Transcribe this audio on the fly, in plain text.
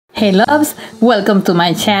Hey loves, welcome to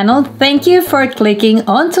my channel. Thank you for clicking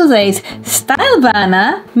on today's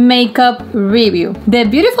stylevana makeup review. The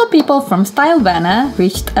beautiful people from stylevana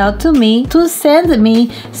reached out to me to send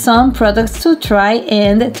me some products to try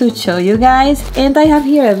and to show you guys. And I have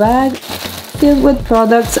here a bag filled with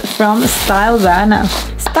products from stylevana.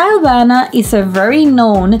 Stylevana is a very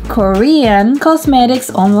known Korean cosmetics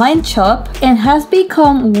online shop and has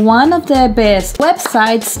become one of the best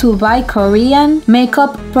websites to buy Korean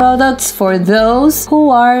makeup products for those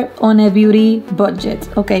who are on a beauty budget.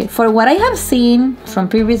 Okay, for what I have seen from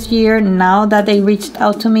previous year, now that they reached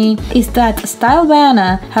out to me, is that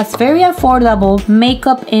stylevana has very affordable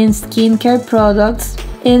makeup and skincare products,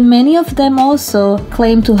 and many of them also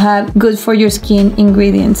claim to have good for your skin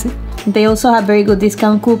ingredients. They also have very good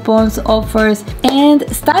discount coupons, offers, and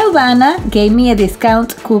stylevana gave me a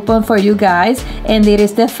discount coupon for you guys, and it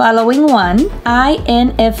is the following one: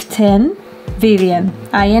 INF10 Vivian,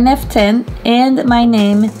 INF10, and my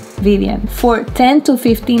name Vivian, for 10 to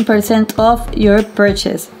 15% off your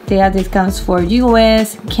purchase. They have discounts for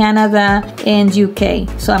US, Canada, and UK.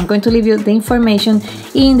 So I'm going to leave you the information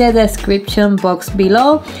in the description box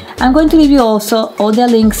below. I'm going to leave you also all the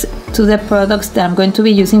links to the products that I'm going to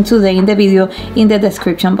be using today in the video in the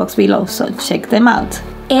description box below, so check them out.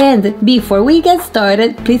 And before we get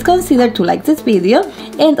started, please consider to like this video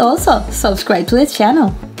and also subscribe to this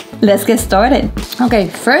channel. Let's get started. Okay,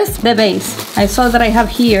 first the base. I saw that I have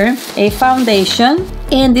here a foundation,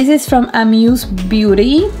 and this is from Amuse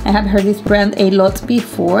Beauty. I have heard this brand a lot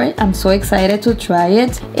before. I'm so excited to try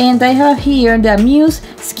it. And I have here the Amuse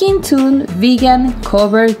Skin Tune Vegan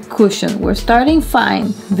Cover Cushion. We're starting fine,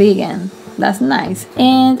 vegan. That's nice.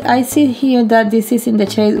 And I see here that this is in the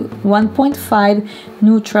shade 1.5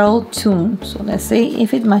 Neutral Tune. So let's see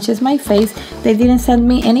if it matches my face. They didn't send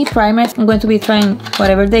me any primers. I'm going to be trying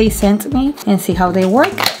whatever they sent me and see how they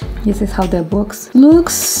work. This is how the box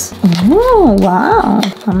looks. Oh, wow.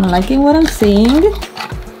 I'm liking what I'm seeing.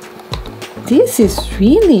 This is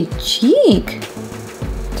really chic.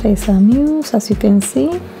 Trace Amuse, as you can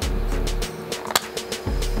see.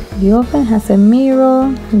 The open has a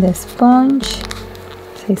mirror, the sponge,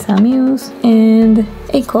 says Amuse, and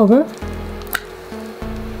a cover.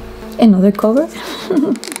 Another cover.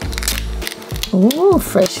 Oh,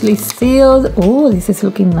 freshly sealed. Oh, this is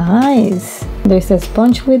looking nice. There's a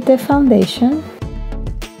sponge with the foundation.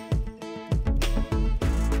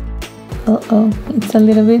 Uh-oh, it's a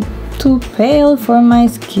little bit too pale for my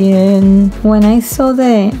skin. When I saw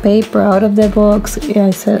the paper out of the box, I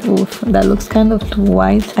said, oof, that looks kind of too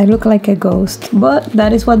white. I look like a ghost, but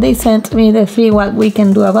that is what they sent me. Let's see what we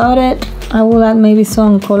can do about it. I will add maybe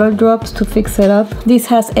some color drops to fix it up. This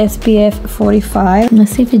has SPF 45.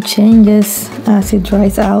 Let's see if it changes as it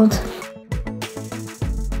dries out.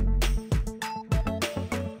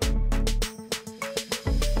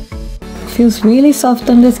 Feels really soft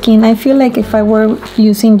on the skin. I feel like if I were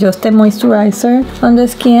using just a moisturizer on the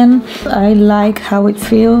skin. I like how it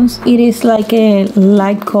feels. It is like a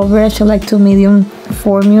light coverage, like to medium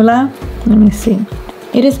formula. Let me see.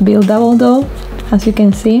 It is buildable though, as you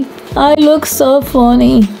can see. I look so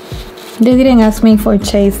funny. They didn't ask me for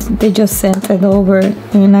shades, they just sent it over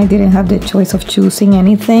and I didn't have the choice of choosing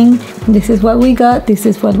anything. This is what we got, this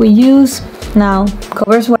is what we use. Now,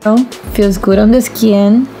 covers well, feels good on the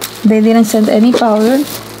skin. They didn't send any powder,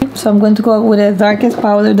 so I'm going to go with the darkest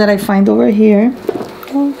powder that I find over here.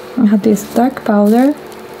 I have this dark powder.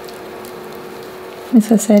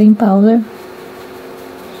 It's a setting powder.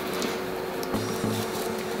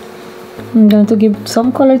 I'm going to give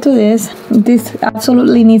some color to this. This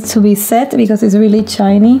absolutely needs to be set because it's really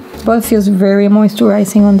shiny, but feels very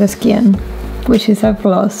moisturizing on the skin, which is a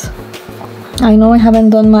plus. I know I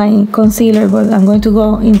haven't done my concealer, but I'm going to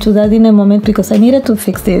go into that in a moment because I needed to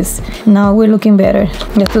fix this. Now we're looking better.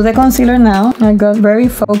 Let's do the concealer now. I got very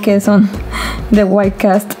focused on the white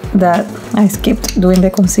cast that I skipped doing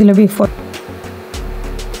the concealer before.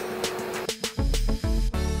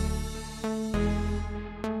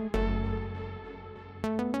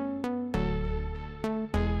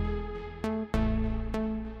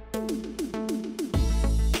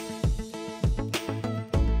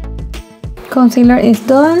 Concealer is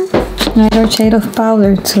done. Another shade of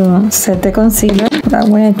powder to set the concealer. That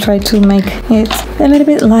way I try to make it a little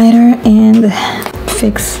bit lighter and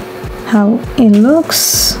fix how it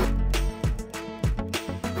looks.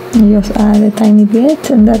 Just add a tiny bit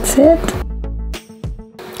and that's it.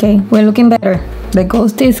 Okay, we're looking better. The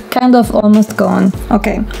ghost is kind of almost gone.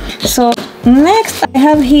 Okay, so next I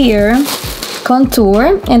have here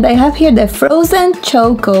contour, and I have here the Frozen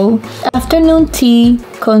Choco Afternoon Tea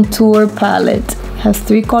Contour Palette. has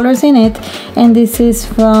 3 colors in it, and this is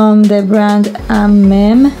from the brand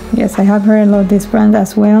Amuse. Yes, I have heard a lot of this brand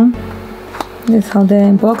as well. This is how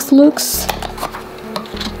the box looks.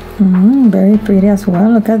 Very pretty as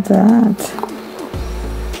well. Look at that.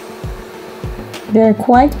 They're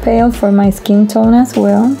quite pale for my skin tone as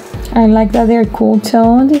well. I like that they're cool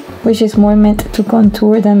toned, which is more meant to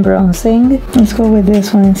contour than bronzing. Let's go with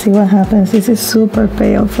this one and see what happens. This is super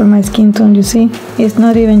pale for my skin tone, you see? It's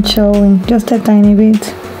not even showing, just a tiny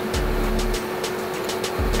bit.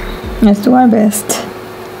 Let's do our best.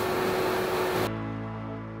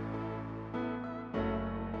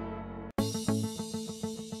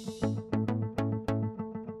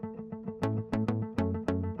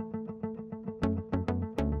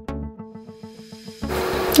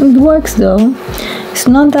 It works though. It's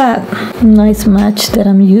not that nice match that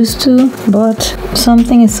I'm used to, but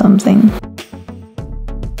something is something.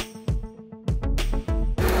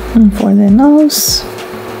 And for the nose,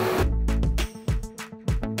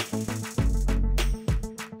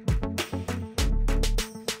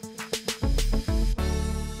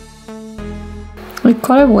 it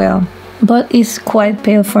colored well, but it's quite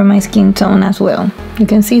pale for my skin tone as well. You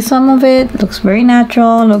can see some of it, looks very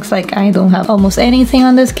natural, looks like I don't have almost anything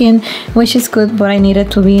on the skin, which is good, but I need it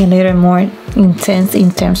to be a little more intense in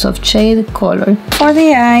terms of shade color. For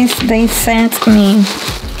the eyes, they sent me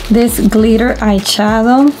this glitter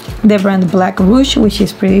eyeshadow, the brand Black Rouge, which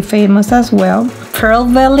is pretty famous as well.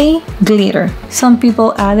 Pearlvely glitter. Some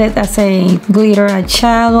people add it as a glitter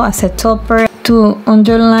eyeshadow, as a topper to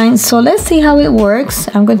underline. So let's see how it works.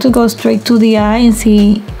 I'm going to go straight to the eye and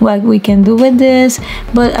see what we can do with this.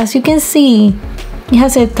 But as you can see, it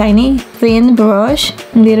has a tiny thin brush,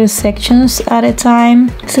 little sections at a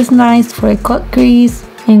time. This is nice for a cut crease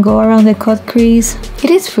and go around the cut crease.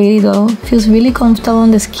 It is pretty though, feels really comfortable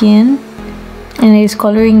on the skin, and it is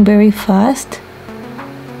coloring very fast,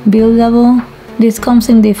 buildable. This comes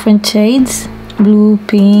in different shades, blue,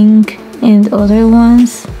 pink, and other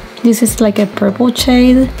ones. This is like a purple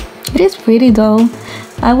shade. It is pretty though.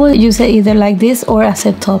 I will use it either like this or as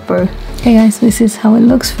a topper. Okay guys, this is how it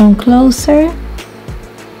looks from closer.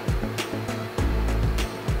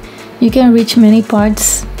 You can reach many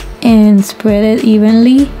parts and spread it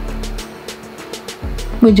evenly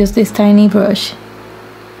with just this tiny brush.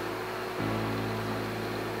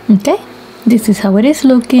 Okay, this is how it is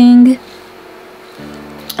looking.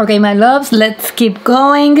 Okay, my loves, let's keep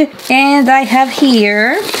going. And I have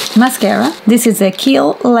here mascara. This is a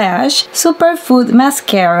Kiehl Lash Superfood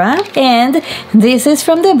Mascara, and this is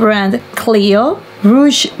from the brand CLIO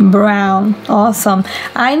Rouge Brown. Awesome.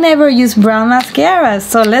 I never use brown mascara,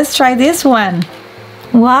 so let's try this one.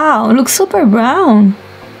 Wow, looks super brown.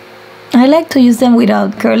 I like to use them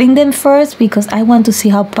without curling them first because I want to see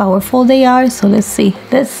how powerful they are. So let's see.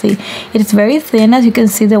 It is very thin, as you can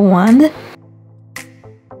see the wand.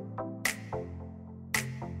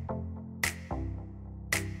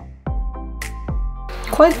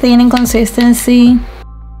 Quite thin in consistency.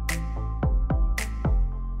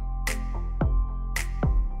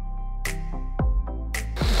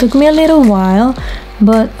 Took me a little while,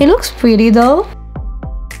 but it looks pretty though.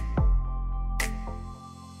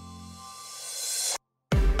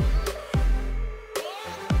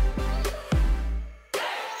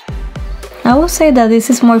 I would say that this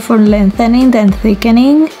is more for lengthening than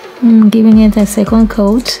thickening. I'm giving it a second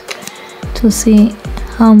coat to see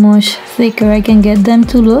how much thicker I can get them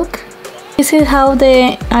to look. This is how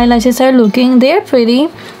the eyelashes are looking. They're pretty,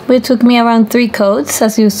 but it took me around 3 coats,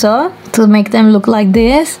 as you saw, to make them look like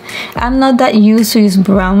this. I'm not that used to use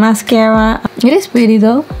brown mascara. It is pretty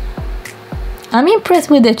though. I'm impressed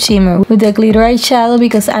with the shimmer, with the glitter eyeshadow,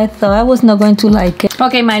 because I thought I was not going to like it.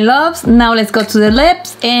 Okay, my loves, now let's go to the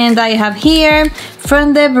lips. And I have here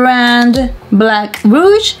from the brand Black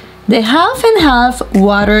Rouge, the Half and Half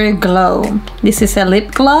Water Glow. This is a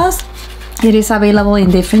lip gloss. It is available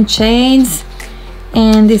in different shades,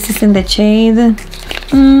 and this is in the shade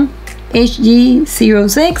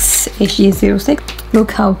HG06.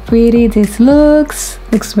 Look how pretty this looks.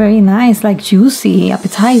 Looks very nice, like juicy,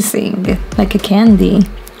 appetizing, like a candy.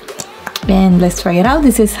 And let's try it out.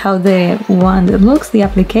 This is how the wand looks, the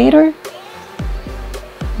applicator.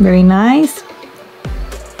 Very nice.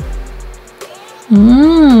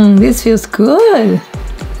 This feels good.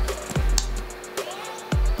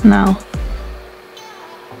 Now.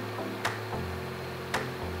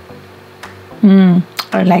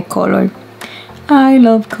 I like color. I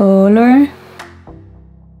love color.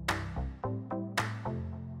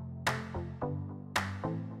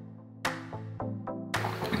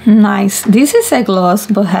 Nice. This is a gloss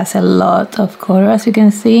but has a lot of color, as you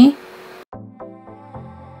can see.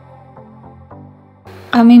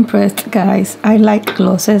 I'm impressed, guys. I like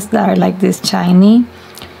glosses that are like this shiny.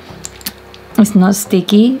 It's not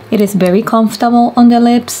sticky. It is very comfortable on the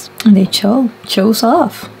lips, and they shows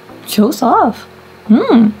off.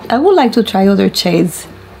 I would like to try other shades.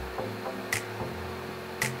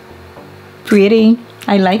 Pretty.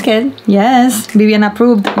 I like it. Yes, Vivian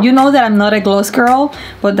approved. You know that I'm not a gloss girl,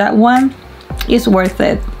 but that one is worth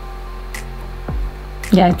it.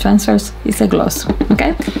 Yeah, it transfers. It's a gloss.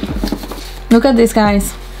 Okay. Look at this,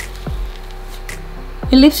 guys.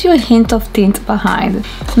 It leaves you a hint of tint behind.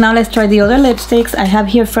 Now let's try the other lipsticks. I have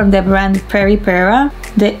here from the brand Peripera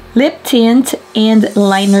the lip tint and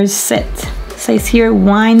liner set. It says here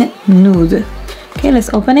Wine Nude. Okay,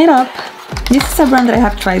 let's open it up. This is a brand that I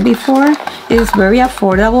have tried before. It is very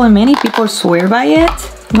affordable and many people swear by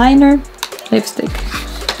it. Liner, lipstick,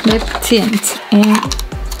 lip tint, and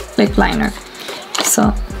lip liner.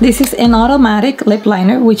 So this is an automatic lip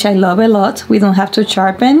liner, which I love a lot. We don't have to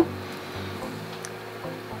sharpen.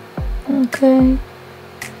 Okay.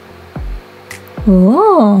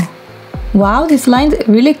 Oh, wow, this line's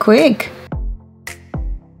really quick.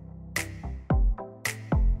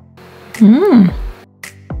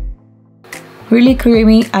 Really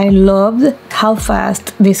creamy. I loved how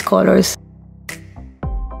fast these colors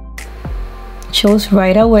shows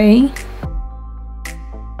right away.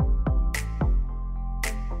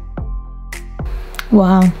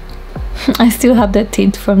 Wow. I still have the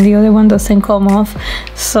tint from the other one, doesn't come off,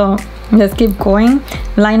 so let's keep going.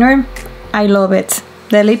 Liner, I love it.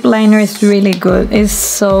 The lip liner is really good. It's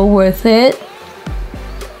so worth it.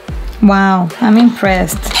 Wow, I'm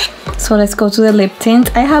impressed. So let's go to the lip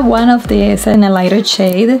tint. I have one of these in a lighter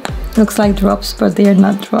shade. Looks like drops, but they are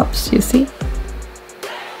not drops, you see?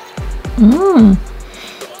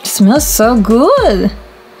 It smells so good.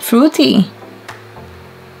 Fruity.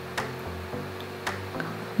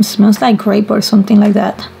 It smells like grape or something like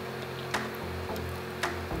that.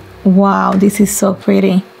 Wow, this is so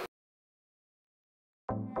pretty.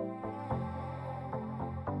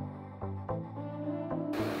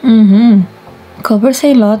 Covers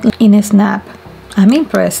a lot in a snap. I'm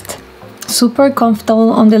impressed. Super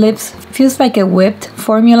comfortable on the lips. Feels like a whipped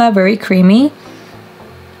formula, very creamy.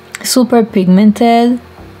 Super pigmented.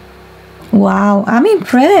 Wow, I'm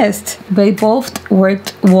impressed. They both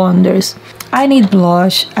worked wonders. I need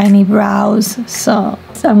blush, I need brows, so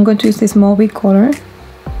I'm going to use this Mauve color.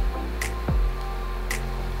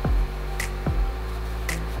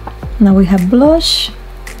 Now we have blush,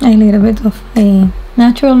 a little bit of a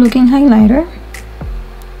natural looking highlighter.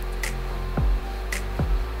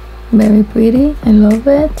 Very pretty, I love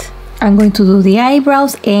it. I'm going to do the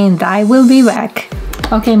eyebrows and I will be back.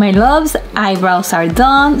 Okay, my loves, eyebrows are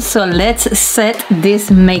done, so let's set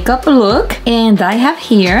this makeup look. And I have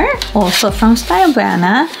here, also from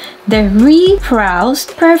stylevana, the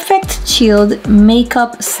Proust Perfect Chilled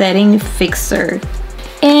Makeup Setting Fixer.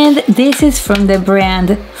 And this is from the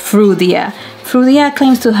brand FRUDIA. FRUDIA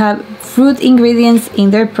claims to have fruit ingredients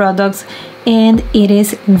in their products, and it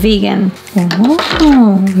is vegan.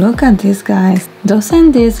 Oh, look at this, guys.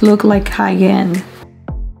 Doesn't this look like high-end?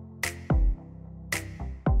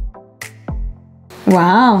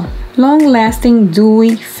 Wow, long-lasting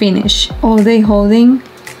dewy finish. All day holding.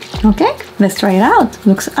 Okay, let's try it out.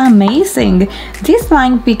 Looks amazing. This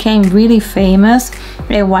line became really famous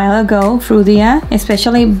a while ago, FRUDIA,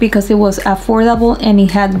 especially because it was affordable and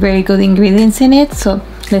it had very good ingredients in it. So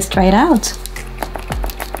let's try it out.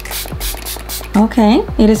 Okay,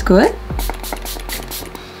 it is good.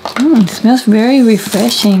 It smells very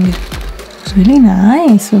refreshing. It's really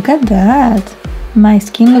nice. Look at that. My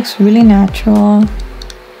skin looks really natural,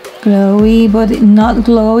 glowy, but not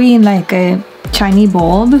glowy like a shiny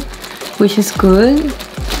bulb, which is good.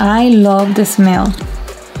 I love the smell.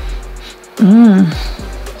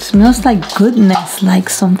 Smells like goodness, like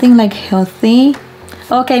something like healthy.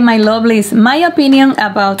 Okay, my lovelies, my opinion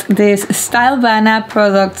about this stylevana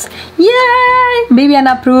products. Yay! Vivian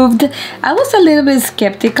approved. I was a little bit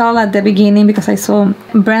skeptical at the beginning because I saw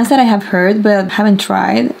brands that I have heard but haven't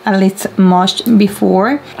tried at least much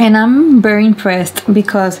before, and I'm very impressed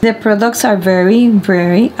because the products are very,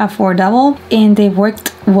 very affordable and they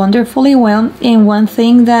worked wonderfully well. And one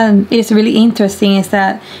thing that is really interesting is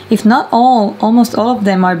that if not all, almost all of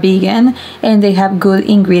them are vegan and they have good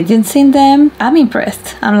ingredients in them. I'm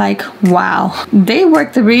impressed. I'm like, wow, they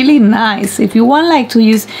worked really nice. If you want like to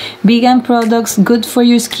use vegan products, good for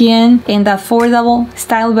your skin and affordable,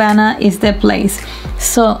 stylevana is the place.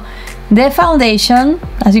 So the foundation,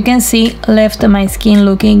 as you can see, left my skin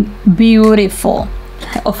looking beautiful.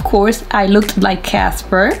 Of course, I looked like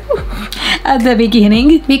Casper. at the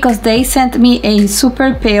beginning because they sent me a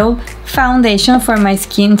super pale foundation for my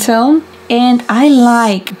skin tone. And I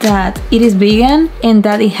like that it is vegan and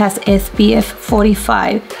that it has SPF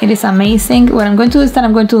 45. It is amazing. What I'm going to do is that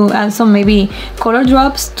I'm going to add some maybe color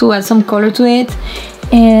drops to add some color to it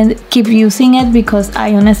and keep using it because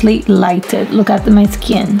I honestly liked it. Look at my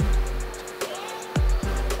skin.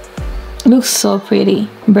 Looks so pretty,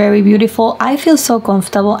 very beautiful. I feel so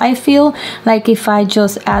comfortable. I feel like if I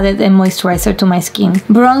just added a moisturizer to my skin.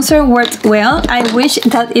 Bronzer worked well. I wish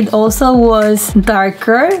that it also was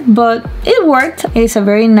darker, but it worked. It's a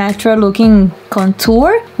very natural looking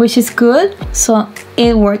contour, which is good, so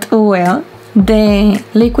it worked well. The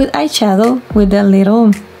liquid eyeshadow with the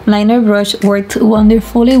little liner brush worked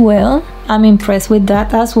wonderfully well. I'm impressed with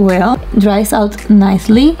that as well. Dries out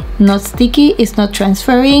nicely, not sticky, it's not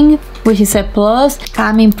transferring, which is a plus.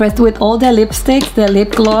 I'm impressed with all the lipsticks, the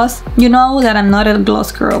lip gloss. You know that I'm not a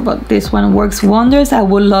gloss girl, but this one works wonders. I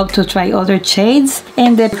would love to try other shades.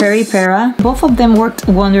 And the Peripera, both of them worked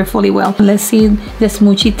wonderfully well. Let's see the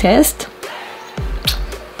smoochy test.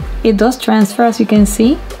 It does transfer, as you can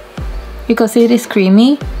see, because it is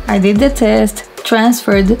creamy. I did the test,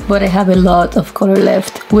 transferred, but I have a lot of color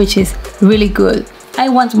left, which is really good. I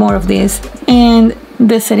want more of this. And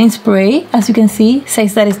the setting spray, as you can see,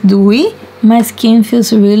 says that it's dewy. My skin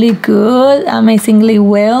feels really good, amazingly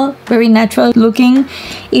well, very natural looking.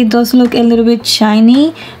 It does look a little bit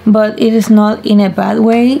shiny, but it is not in a bad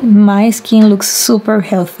way. My skin looks super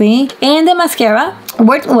healthy. And the mascara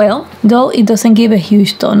worked well, though it doesn't give a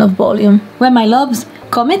huge ton of volume. Well, my loves,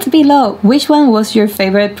 comment below which one was your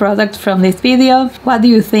favorite product from this video. What do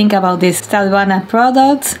you think about these stylevana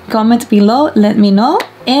products? Comment below, let me know.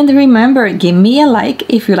 And remember, give me a like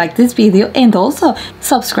if you like this video and also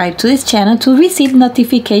subscribe to this channel to receive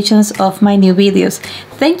notifications of my new videos.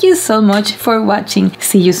 Thank you so much for watching.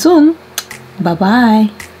 See you soon. Bye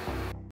bye.